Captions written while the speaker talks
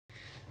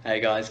Hey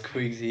guys,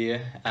 Quigs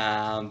here.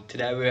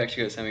 Today we've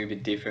actually got something a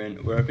bit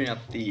different. We're opening up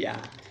the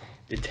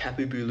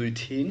Tapu Bulu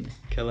tin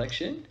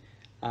collection.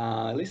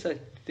 At least I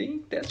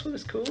think that's what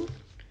it's called.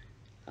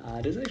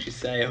 It doesn't actually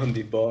say on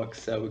the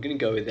box, so we're gonna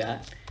go with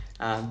that.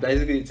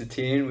 Basically, it's a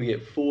tin. We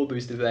get 4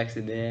 booster packs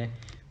in there.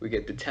 We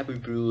get the Tapu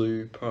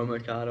Bulu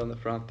promo card on the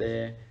front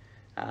there.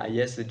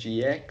 Yes, the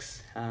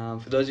GX.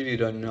 For those of you who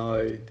don't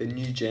know, the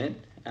new gen,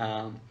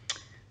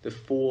 the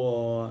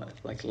 4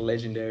 like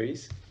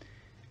legendaries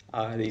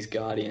are these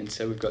guardians.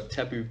 So we've got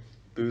Tapu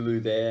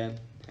Bulu there,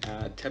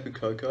 Tapu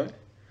Koko.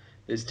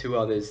 There's 2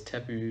 others,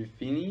 Tapu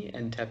Fini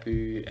and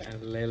Tapu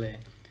Lele.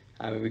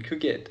 We could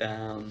get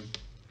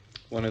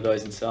one of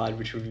those inside,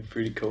 which would be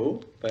pretty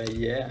cool. But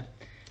yeah,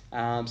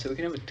 so we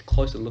can have a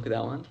closer look at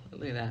that one.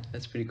 Look at that,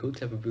 that's pretty cool.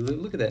 Tapu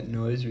Bulu. Look at that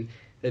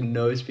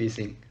nose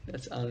piercing.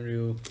 That's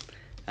unreal.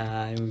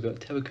 And we've got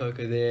Tapu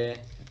Koko there.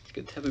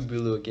 We've got Tapu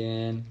Bulu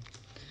again.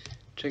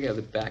 Check out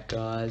the back,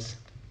 guys.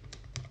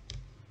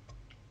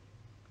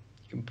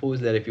 You can pause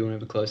that if you want to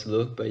have a closer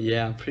look, but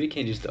yeah, I'm pretty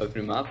keen just to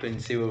open them up and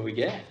see what we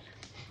get.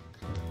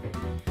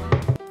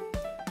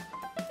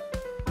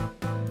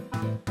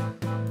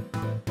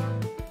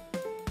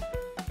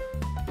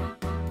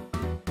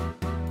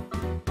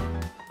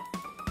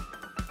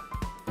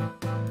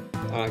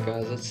 Alright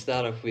guys, let's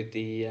start off with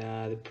the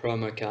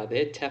promo card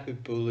there, Tapu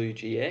Bulu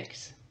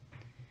GX.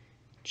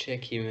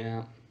 Check him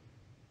out.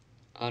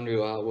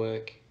 Unreal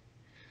artwork.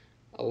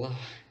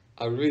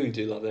 I really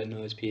do love that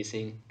nose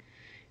piercing.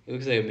 He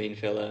looks like a mean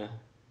fella.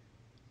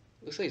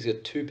 Looks like he's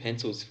got 2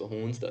 pencils for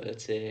horns though.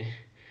 That's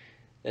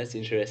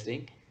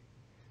interesting.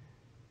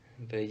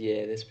 But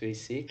yeah, that's pretty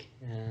sick.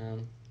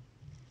 We've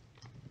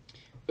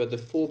got the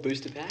 4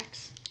 booster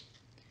packs,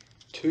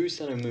 2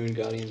 Sun and Moon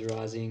Guardians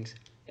Risings,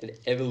 an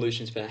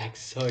Evolutions pack.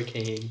 So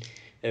keen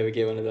that we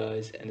get one of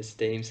those, and a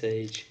Steam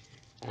Siege.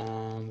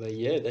 But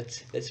yeah,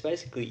 that's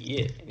basically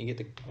it. And you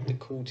get the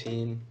cool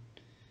tin.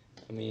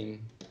 I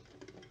mean,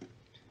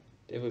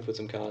 definitely put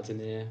some cards in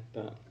there,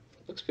 but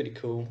it looks pretty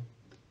cool.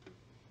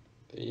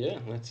 But yeah,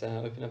 let's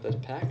open up those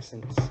packs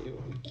and see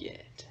what we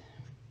get.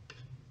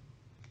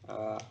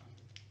 Alright,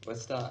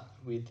 let's start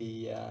with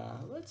the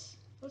let's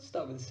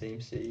start with the Steam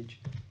Siege.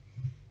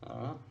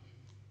 Alright.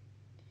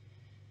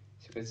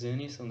 So we've got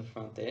Xerneas on the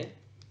front there.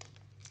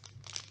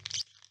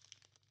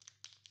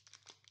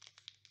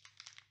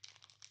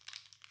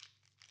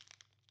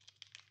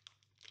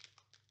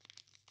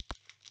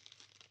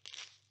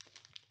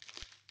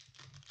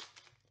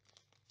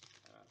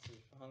 Alright, so we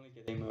finally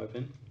get him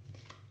open.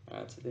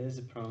 Alright, so there's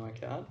the promo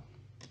card.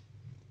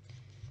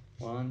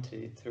 1,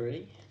 2, 3.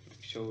 Make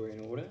sure we're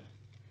in order.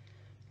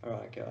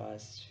 Alright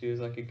guys, feels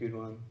like a good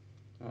one.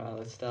 Alright,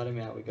 let's start him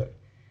out. We've got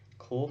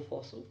Claw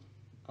Fossil,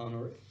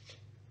 Honorific,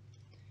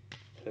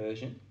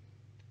 Persian.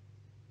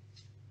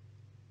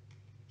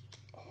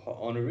 Oh,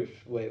 Honorific?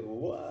 Wait,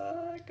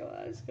 what?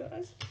 Guys?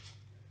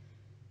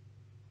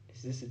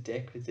 Is this a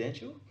deck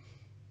potential?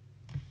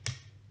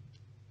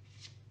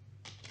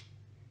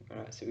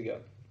 Alright, so we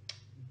got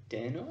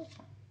Dano,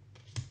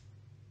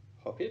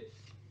 Hoppip,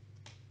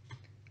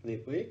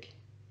 Lipwick.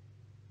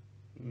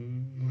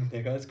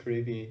 That guy's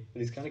creepy, but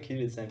he's kind of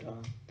cute at the same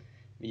time.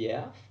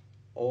 Meowth.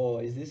 Oh,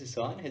 is this a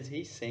sign? Has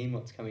he seen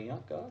what's coming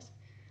up, guys?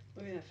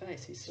 Look at that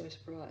face, he's so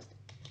surprised.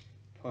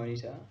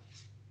 Ponytail.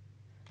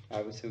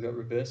 Alright, so we've got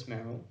Reverse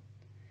Meryl.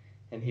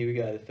 And here we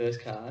go, the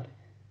first card.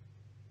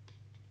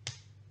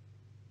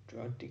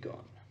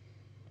 Drodigon.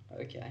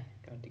 Okay,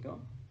 Drodigon.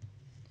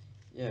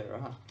 Yeah,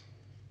 right.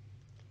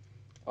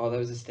 Oh, that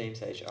was a Steam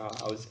Stage.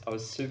 Oh, I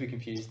was super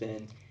confused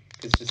then,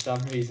 because for some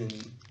reason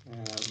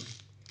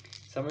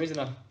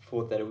I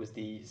thought that it was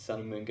the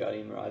Sun and Moon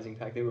Guardian Rising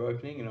pack they were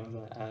opening, and I was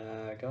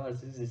like,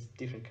 guys, this is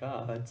different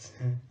cards.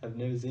 I've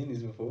never seen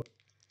this before.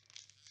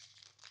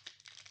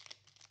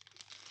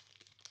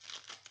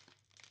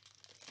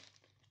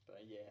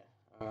 But yeah,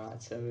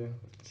 alright, so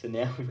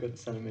now we've got the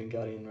Sun and Moon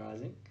Guardian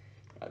Rising.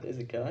 Right, there's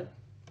a card.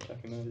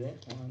 Chuck him over there.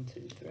 1,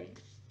 2, 3.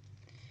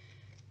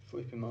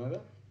 Flip him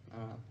over.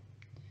 Alright.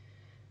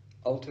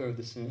 Altar of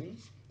the Sun.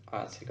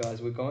 Alright, so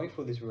guys, we're going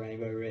for this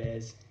rainbow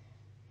rares.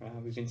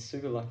 We've been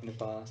super lucky in the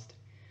past.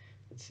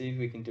 Let's see if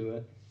we can do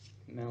it.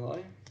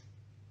 Mallow,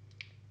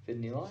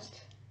 Vanillite,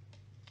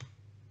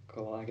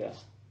 Gallagher,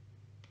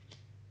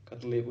 got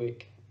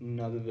Litwick,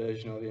 another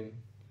version of him.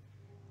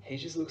 He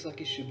just looks like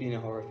he should be in a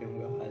horror film,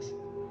 guys.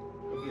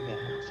 Look at that.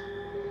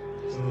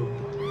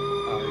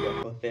 Oh, we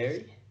got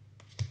Clefairy,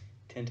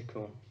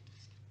 Tentacle,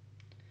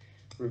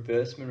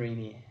 Reverse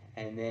Marini,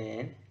 and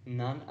then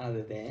none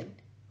other than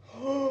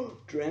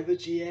Drampa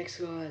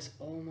GX, guys.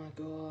 Oh my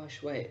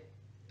gosh, wait.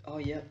 Oh,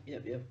 yep.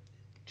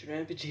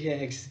 Drampa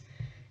GX.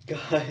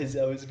 Guys,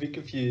 I was a bit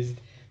confused.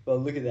 But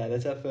look at that,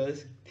 that's our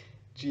first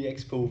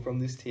GX pull from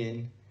this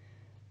tin.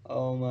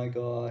 Oh my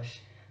gosh.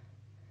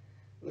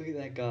 Look at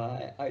that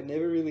guy. I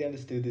never really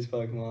understood this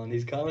Pokemon.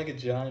 He's kind of like a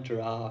giant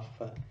giraffe,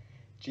 but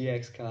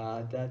GX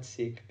card, that's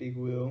sick. Big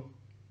Will.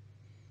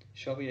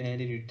 Shuffle your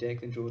hand in your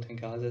deck and draw 10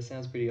 cards. That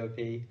sounds pretty OP.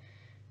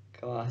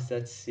 Guys,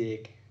 that's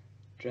sick.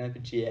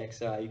 Drampa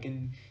GX. You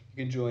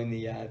You can join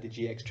the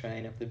GX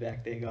train up the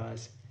back there,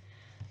 guys.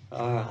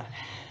 All right.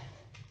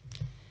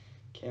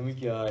 Can we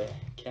go?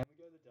 Can we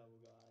go the double,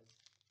 guys?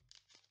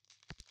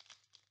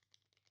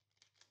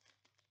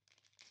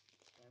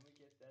 Can we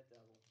get that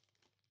double?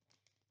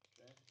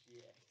 Draft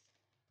GX.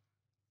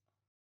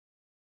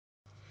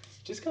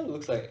 Just kind of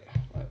looks like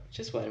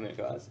just wait a minute,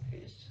 guys.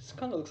 It just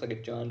kind of looks like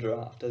a giant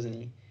giraffe, doesn't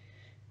he?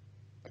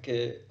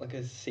 Like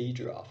a sea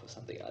giraffe or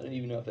something. I don't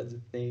even know if that's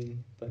a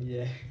thing, but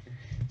yeah,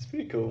 it's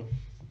pretty cool.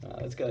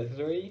 Let's go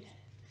 3.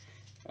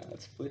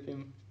 Let's flip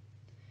him.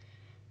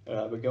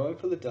 We're going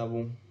for the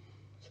double.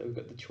 So we've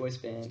got the choice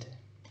band.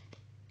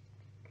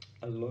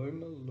 Hello,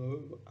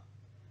 Malo.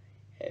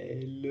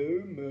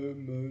 Hello,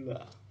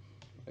 Momola.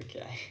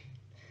 Okay.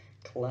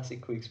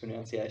 Classic Quigs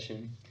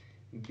pronunciation.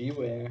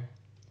 Beware.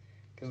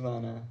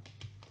 Kavana.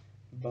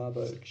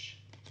 Barboach.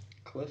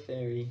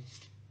 Clefairy.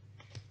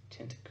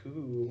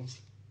 Tentacool.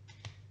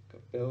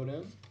 Got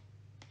Beldum.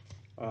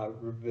 Alright,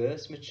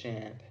 reverse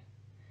Machamp.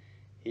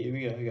 Here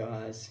we go,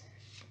 guys.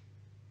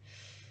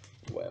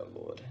 Well,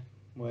 Lord.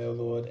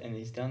 And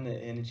he's done the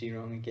energy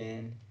wrong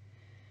again.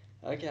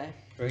 Okay,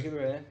 regular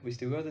rare. We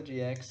still got the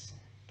GX,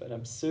 but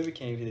I'm super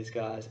keen for this,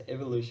 guys.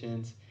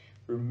 Evolutions.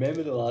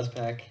 Remember the last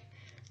pack?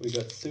 We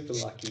got super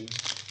lucky.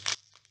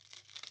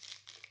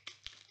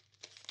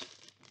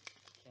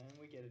 Can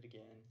we get it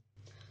again?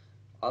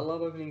 I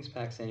love opening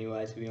packs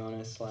anyway, to be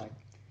honest. Like,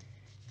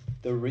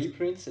 the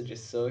reprints are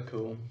just so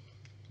cool.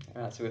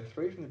 Alright, so we're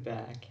 3 from the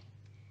back.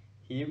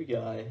 Here we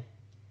go.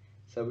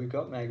 So we've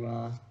got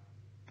Magmar.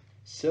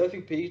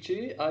 Surfing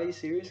Pikachu? Are you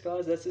serious,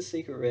 guys? That's a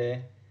secret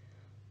rare.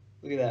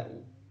 Look at that.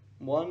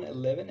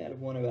 111 out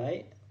of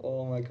 108.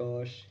 Oh my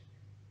gosh.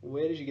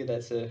 Where did you get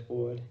that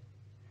surfboard?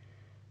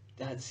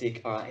 That's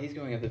sick. Alright, he's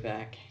going up the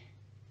back.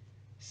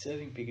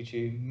 Surfing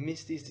Pikachu.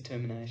 Misty's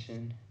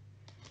Determination.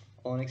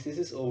 Onyx. This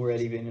has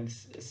already been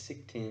a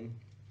sick tin.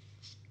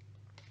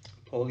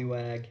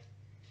 Poliwag.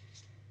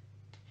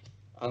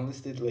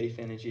 Unlisted Leaf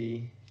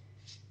Energy.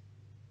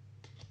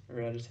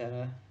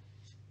 Rattata.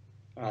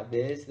 Alright,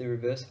 there's the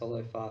reverse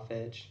holo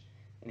Farfetch.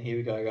 And here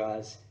we go,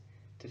 guys.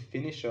 To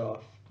finish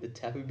off the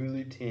Tapu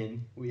Bulu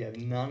tin, we have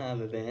none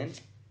other than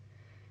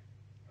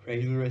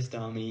regular rest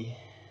dummy.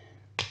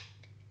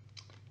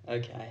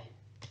 Okay.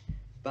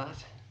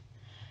 But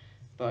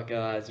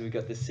guys, we've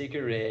got the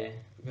secret rare.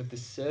 We've got the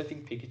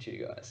surfing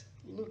Pikachu, guys.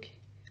 Look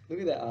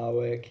at that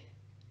artwork.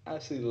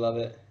 Absolutely love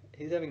it.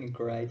 He's having a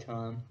great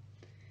time.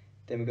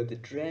 Then we've got the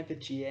Drampa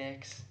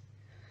GX,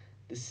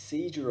 the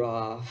Sea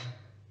Giraffe.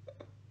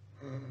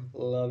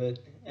 Love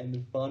it. And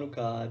the final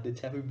card, the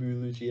Tapu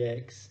Bulu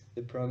GX,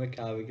 the promo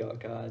card we got,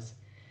 guys.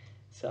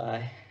 So,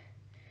 I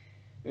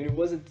mean, it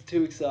wasn't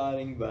too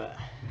exciting, but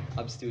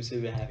I'm still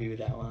super happy with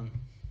that one.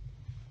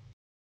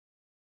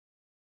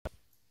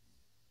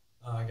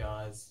 Alright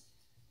guys,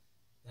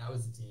 that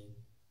was the tin.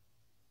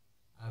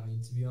 I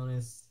mean, to be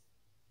honest,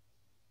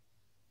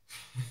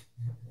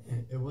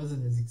 it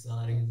wasn't as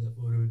exciting as I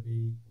thought it would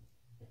be,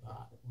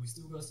 but we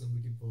still got some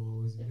wicked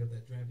balls. We got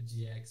that Drampa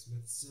GX, we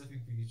got the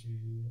Surfing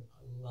Pikachu.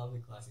 I love the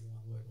classic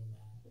artwork on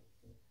that.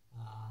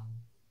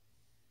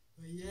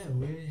 But yeah,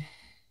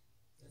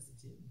 that's the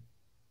tin.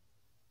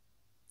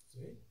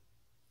 Sweet.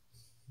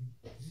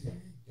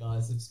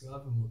 Guys,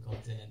 subscribe for more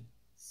content.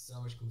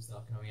 So much cool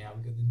stuff coming out.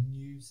 We've got the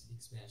new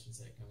expansion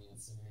set coming out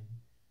soon.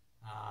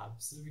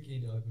 Super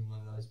keen to open one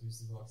of those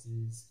booster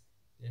boxes.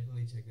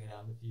 Definitely check that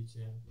out in the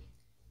future.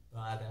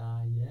 But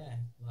yeah,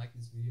 like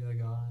this video,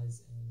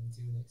 guys, and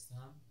until next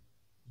time,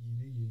 you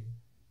do you.